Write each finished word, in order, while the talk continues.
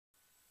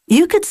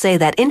You could say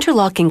that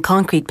interlocking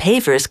concrete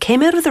pavers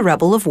came out of the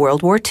rubble of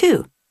World War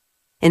II.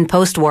 In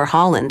post-war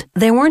Holland,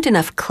 there weren't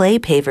enough clay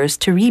pavers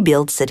to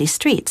rebuild city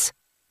streets,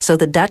 so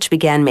the Dutch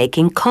began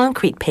making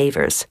concrete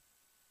pavers.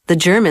 The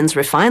Germans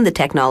refined the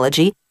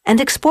technology and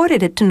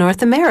exported it to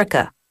North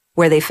America,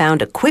 where they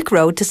found a quick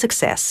road to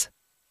success.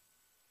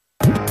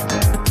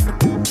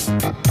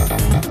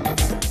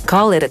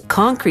 Call it a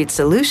concrete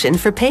solution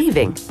for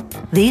paving.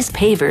 These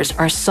pavers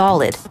are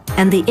solid,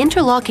 and the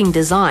interlocking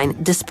design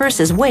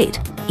disperses weight,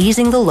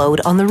 easing the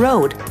load on the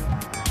road.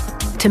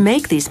 To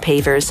make these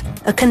pavers,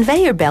 a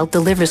conveyor belt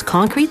delivers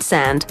concrete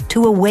sand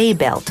to a weigh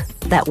belt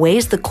that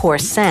weighs the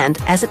coarse sand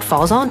as it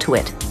falls onto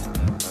it.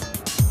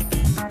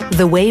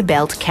 The weigh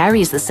belt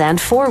carries the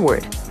sand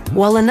forward,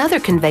 while another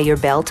conveyor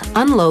belt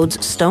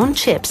unloads stone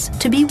chips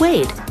to be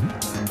weighed.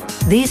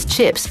 These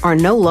chips are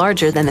no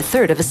larger than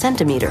 1/3 of a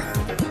centimeter.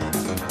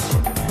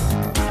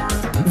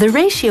 The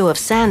ratio of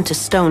sand to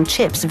stone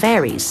chips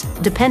varies,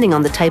 depending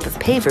on the type of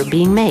paver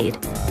being made.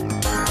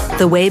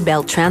 The weigh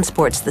belt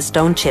transports the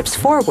stone chips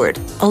forward,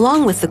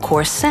 along with the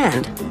coarse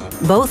sand.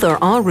 Both are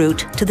en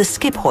route to the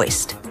skip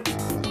hoist.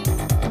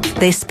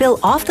 They spill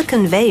off the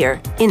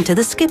conveyor into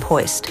the skip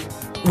hoist,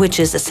 which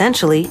is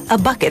essentially a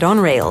bucket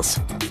on rails.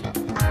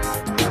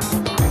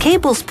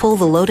 Cables pull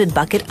the loaded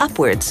bucket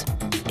upwards.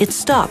 It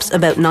stops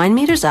about 9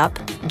 meters up,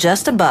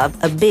 just above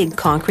a big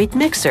concrete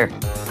mixer.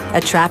 A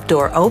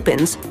trapdoor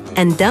opens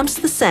and dumps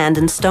the sand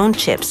and stone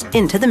chips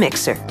into the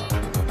mixer.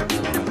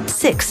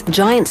 6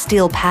 giant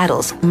steel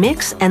paddles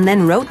mix and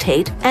then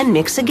rotate and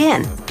mix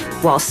again,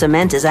 while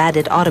cement is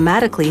added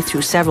automatically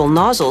through several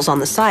nozzles on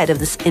the side of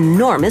this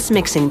enormous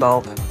mixing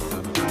bowl.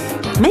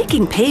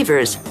 Making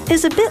pavers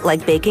is a bit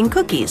like baking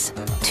cookies.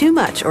 Too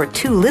much or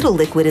too little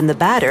liquid in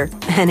the batter,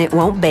 and it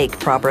won't bake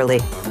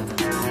properly.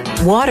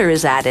 Water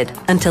is added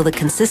until the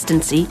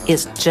consistency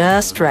is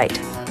just right.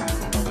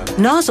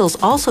 Nozzles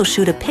also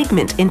shoot a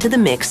pigment into the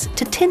mix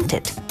to tint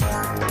it.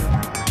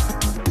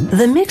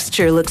 The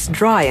mixture looks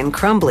dry and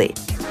crumbly,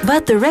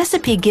 but the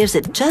recipe gives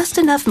it just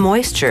enough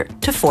moisture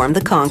to form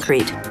the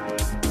concrete.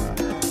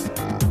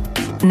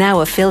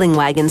 Now a filling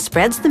wagon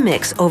spreads the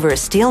mix over a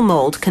steel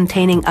mold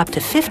containing up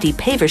to 50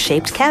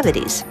 paver-shaped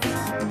cavities.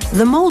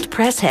 The mold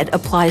press head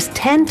applies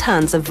 10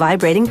 tons of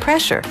vibrating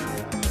pressure.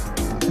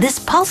 This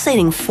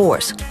pulsating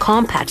force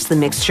compacts the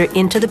mixture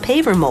into the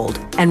paver mold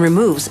and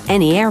removes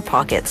any air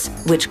pockets,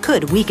 which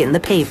could weaken the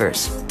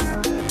pavers.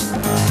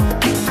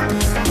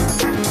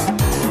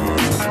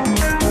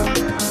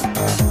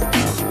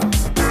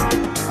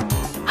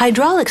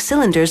 Hydraulic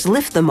cylinders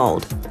lift the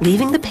mold,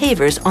 leaving the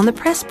pavers on the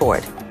press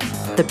board.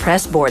 The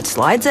press board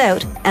slides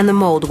out, and the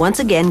mold once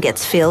again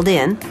gets filled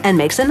in and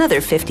makes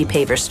another 50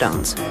 paver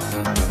stones.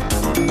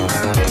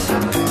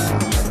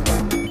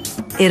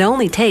 It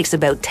only takes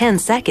about 10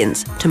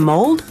 seconds to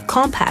mold,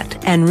 compact,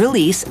 and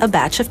release a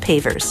batch of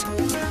pavers.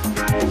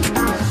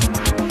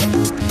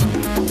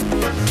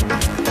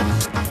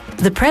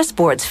 The press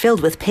boards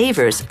filled with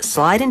pavers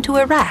slide into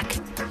a rack.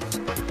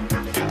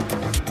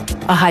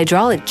 A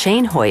hydraulic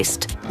chain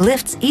hoist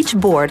lifts each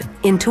board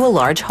into a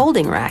large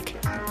holding rack.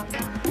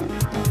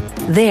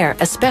 There,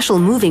 a special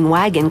moving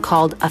wagon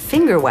called a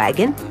finger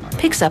wagon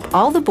picks up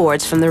all the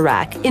boards from the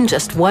rack in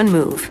just one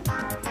move.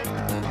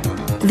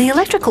 The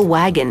electrical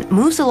wagon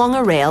moves along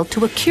a rail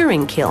to a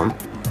curing kiln,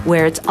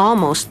 where it's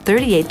almost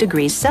 38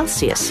 degrees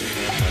Celsius.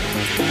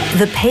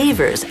 The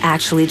pavers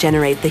actually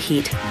generate the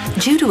heat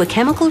due to a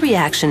chemical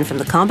reaction from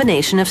the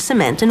combination of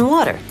cement and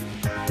water.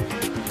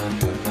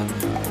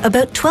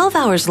 About 12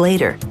 hours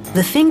later,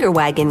 the finger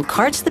wagon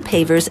carts the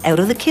pavers out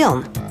of the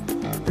kiln.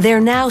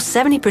 They're now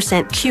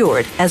 70%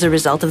 cured as a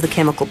result of the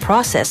chemical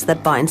process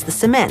that binds the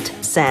cement,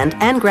 sand,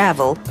 and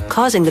gravel,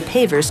 causing the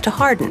pavers to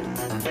harden.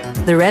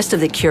 The rest of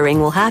the curing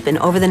will happen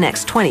over the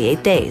next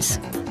 28 days.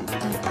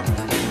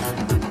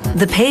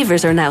 The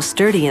pavers are now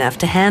sturdy enough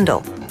to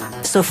handle,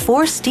 so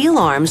 4 steel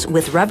arms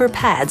with rubber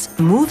pads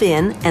move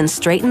in and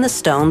straighten the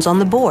stones on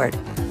the board.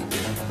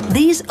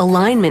 These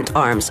alignment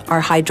arms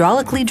are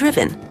hydraulically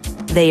driven.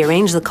 They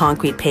arrange the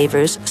concrete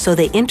pavers so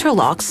they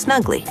interlock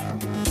snugly.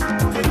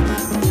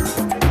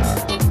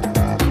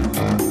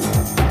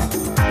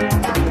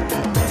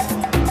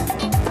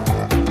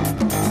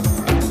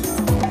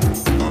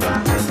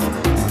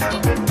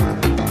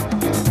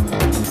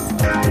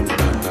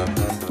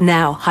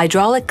 Now,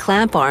 hydraulic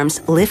clamp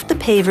arms lift the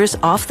pavers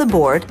off the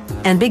board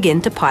and begin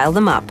to pile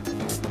them up.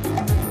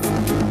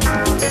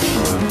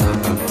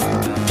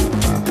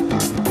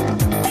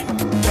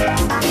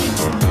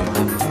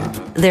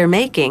 They're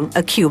making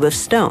a cube of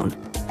stone.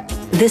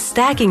 This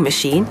stacking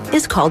machine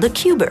is called a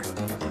cuber.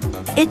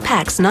 It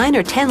packs 9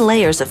 or 10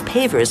 layers of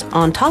pavers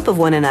on top of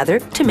one another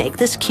to make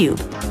this cube.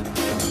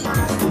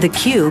 The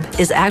cube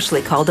is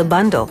actually called a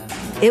bundle.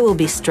 It will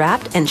be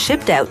strapped and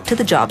shipped out to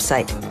the job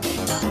site.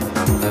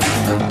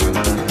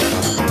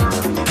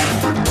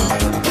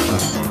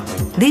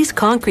 These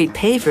concrete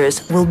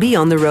pavers will be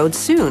on the road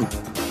soon,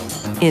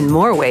 in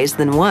more ways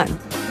than one.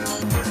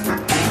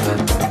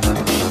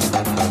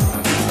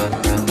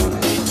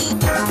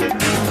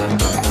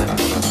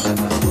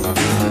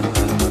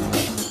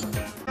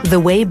 The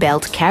weigh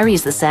belt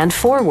carries the sand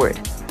forward,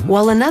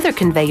 while another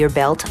conveyor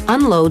belt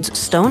unloads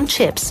stone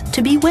chips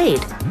to be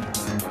weighed.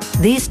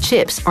 These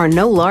chips are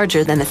no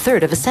larger than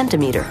 1/3 of a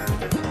centimeter.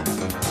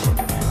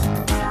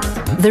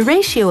 The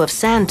ratio of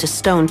sand to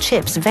stone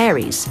chips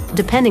varies,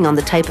 depending on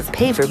the type of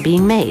paver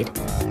being made.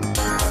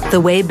 The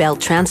weigh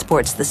belt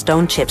transports the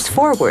stone chips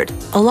forward,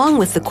 along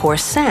with the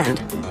coarse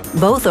sand.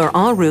 Both are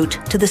en route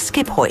to the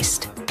skip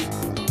hoist.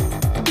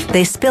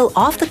 They spill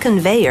off the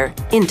conveyor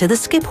into the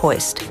skip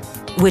hoist,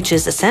 which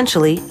is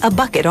essentially a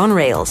bucket on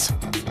rails.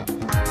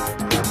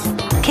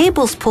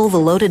 Cables pull the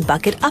loaded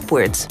bucket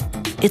upwards.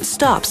 It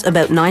stops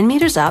about 9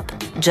 meters up,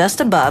 just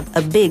above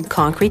a big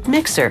concrete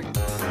mixer.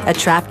 A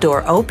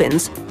trapdoor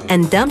opens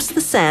and dumps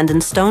the sand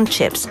and stone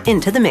chips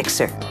into the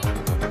mixer.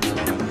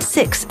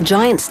 6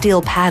 giant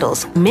steel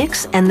paddles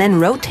mix and then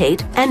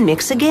rotate and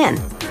mix again,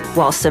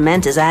 while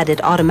cement is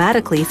added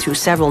automatically through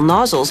several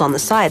nozzles on the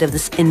side of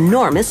this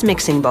enormous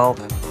mixing bowl.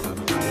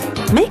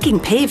 Making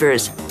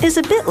pavers is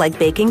a bit like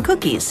baking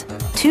cookies.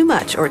 Too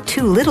much or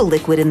too little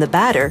liquid in the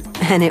batter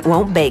and it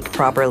won't bake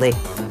properly.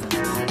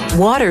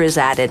 Water is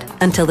added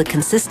until the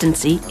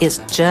consistency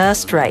is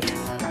just right.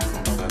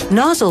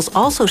 Nozzles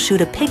also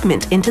shoot a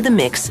pigment into the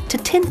mix to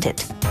tint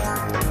it.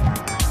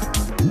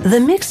 The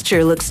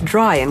mixture looks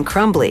dry and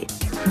crumbly,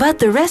 but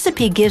the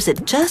recipe gives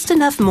it just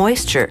enough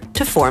moisture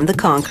to form the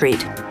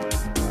concrete.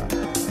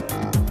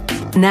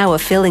 Now a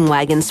filling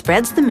wagon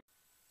spreads the mix.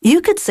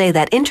 You could say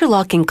that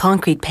interlocking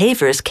concrete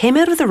pavers came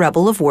out of the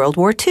rubble of World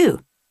War II.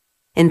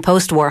 In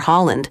post-war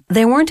Holland,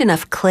 there weren't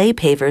enough clay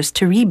pavers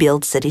to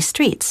rebuild city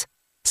streets,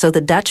 so the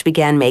Dutch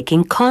began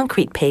making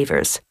concrete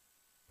pavers.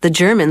 The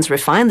Germans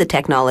refined the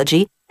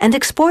technology and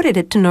exported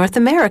it to North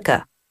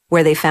America,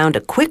 where they found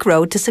a quick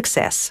road to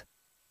success.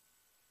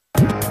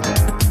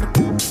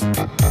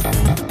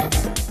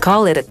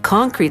 Call it a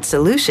concrete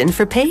solution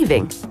for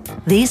paving.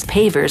 These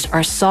pavers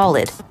are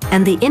solid,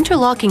 and the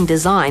interlocking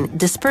design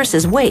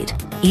disperses weight,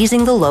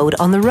 easing the load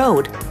on the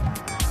road.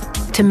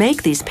 To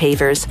make these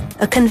pavers,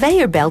 a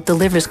conveyor belt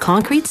delivers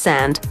concrete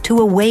sand to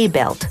a weigh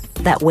belt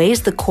that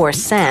weighs the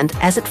coarse sand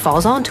as it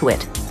falls onto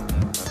it.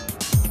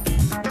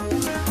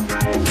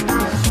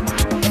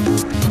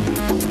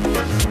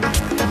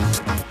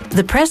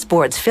 The press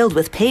boards filled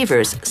with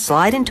pavers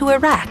slide into a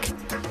rack.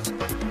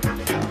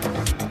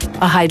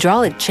 A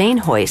hydraulic chain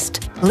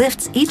hoist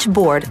lifts each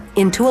board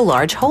into a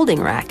large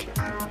holding rack.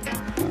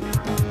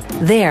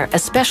 There, a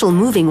special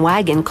moving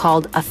wagon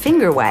called a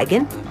finger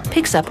wagon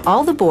picks up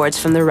all the boards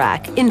from the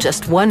rack in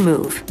just one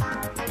move.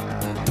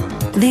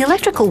 The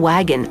electrical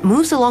wagon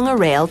moves along a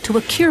rail to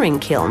a curing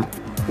kiln,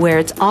 where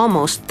it's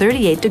almost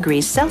 38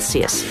 degrees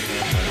Celsius.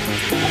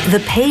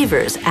 The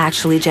pavers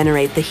actually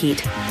generate the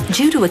heat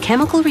due to a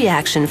chemical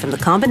reaction from the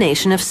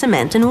combination of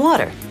cement and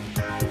water.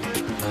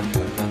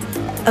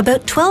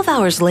 About 12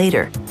 hours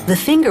later, the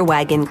finger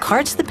wagon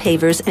carts the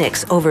pavers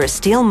mix over a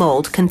steel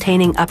mold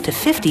containing up to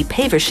 50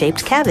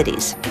 paver-shaped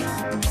cavities.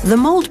 The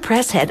mold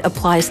press head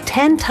applies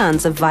 10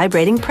 tons of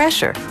vibrating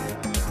pressure.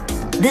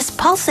 This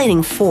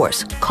pulsating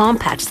force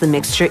compacts the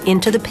mixture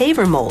into the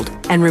paver mold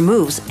and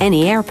removes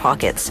any air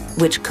pockets,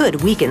 which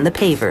could weaken the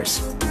pavers.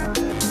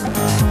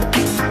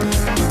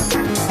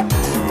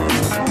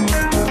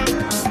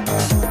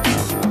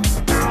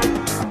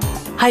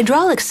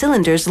 Hydraulic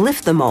cylinders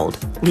lift the mold,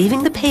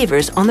 leaving the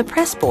pavers on the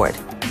press board.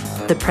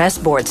 The press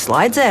board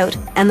slides out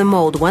and the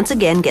mold once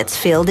again gets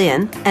filled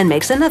in and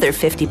makes another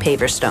 50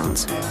 paver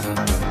stones.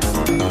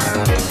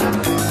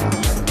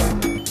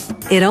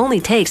 It only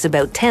takes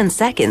about 10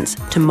 seconds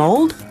to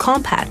mold,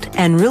 compact,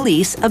 and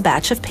release a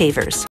batch of pavers.